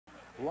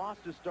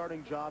lost his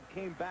starting job,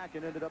 came back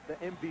and ended up the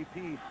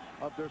MVP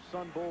of their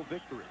Sun Bowl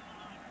victory.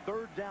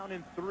 3rd down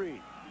and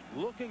 3.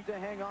 Looking to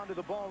hang on to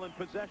the ball in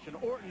possession.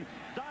 Orton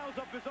dials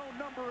up his own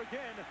number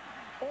again.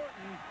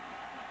 Orton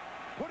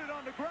put it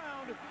on the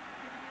ground.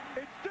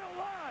 It's still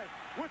live.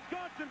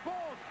 Wisconsin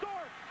ball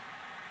starts.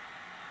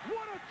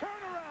 What a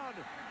turnaround.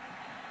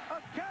 A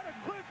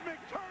cataclysmic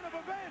turn of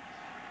events.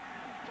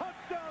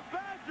 Touchdown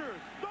Badgers.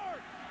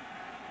 Starts.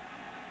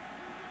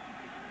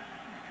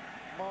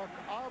 Mark,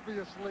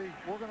 obviously,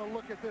 we're going to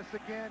look at this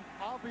again.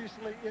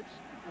 Obviously, it's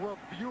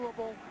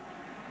reviewable.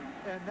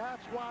 And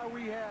that's why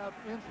we have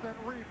instant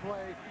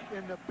replay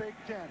in the Big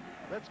Ten.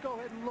 Let's go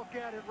ahead and look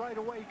at it right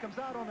away. He comes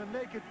out on a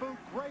naked boot.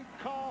 Great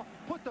call.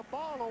 Put the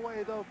ball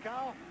away, though,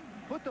 Kyle.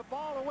 Put the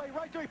ball away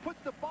right there. He puts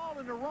the ball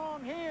in the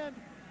wrong hand.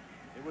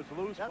 It was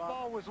loose, That Bob.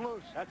 ball was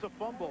loose. That's a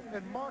fumble.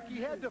 And, Mark,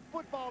 he had the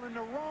football in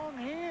the wrong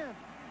hand.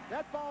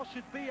 That ball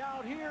should be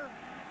out here.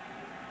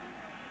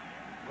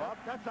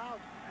 That's out.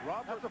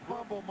 That's a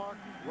fumble, Mark.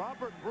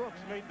 Robert Brooks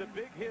made the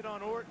big hit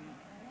on Orton.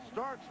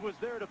 Starks was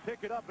there to pick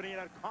it up, and he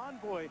had a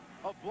convoy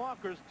of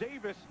blockers.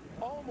 Davis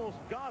almost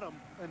got him.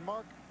 And,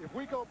 Mark, if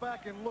we go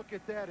back and look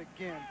at that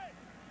again,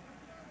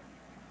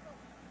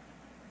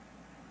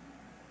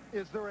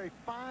 is there a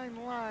fine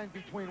line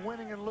between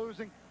winning and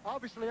losing?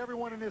 Obviously,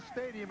 everyone in this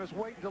stadium is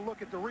waiting to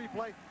look at the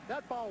replay.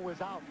 That ball was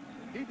out.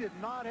 He did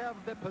not have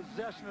the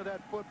possession of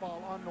that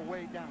football on the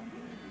way down.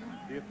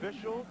 The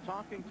official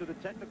talking to the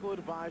technical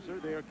advisor.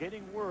 They are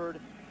getting word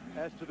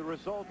as to the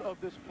result of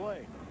this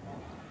play.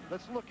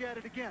 Let's look at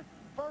it again.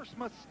 First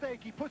mistake,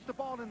 he puts the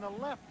ball in the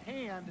left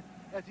hand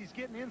as he's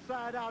getting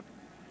inside out.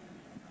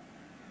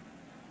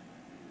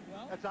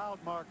 That's out,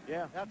 Mark.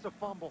 Yeah. That's a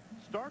fumble.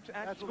 Starks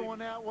actually... That's going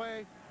that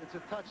way. It's a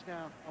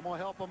touchdown. I'm going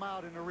to help him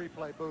out in the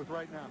replay booth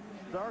right now.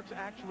 Starks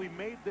actually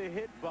made the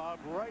hit, Bob,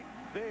 right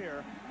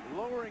there,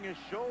 lowering his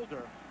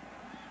shoulder.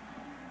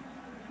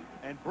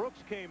 And Brooks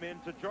came in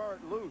to jar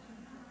it loose.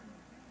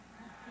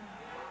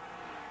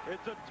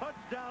 It's a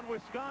touchdown,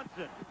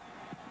 Wisconsin.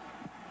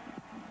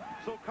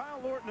 So Kyle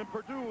Orton and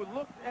Purdue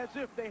looked as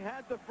if they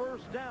had the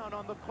first down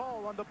on the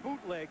call on the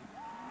bootleg.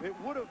 It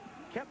would have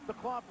kept the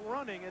clock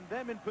running and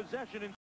them in possession.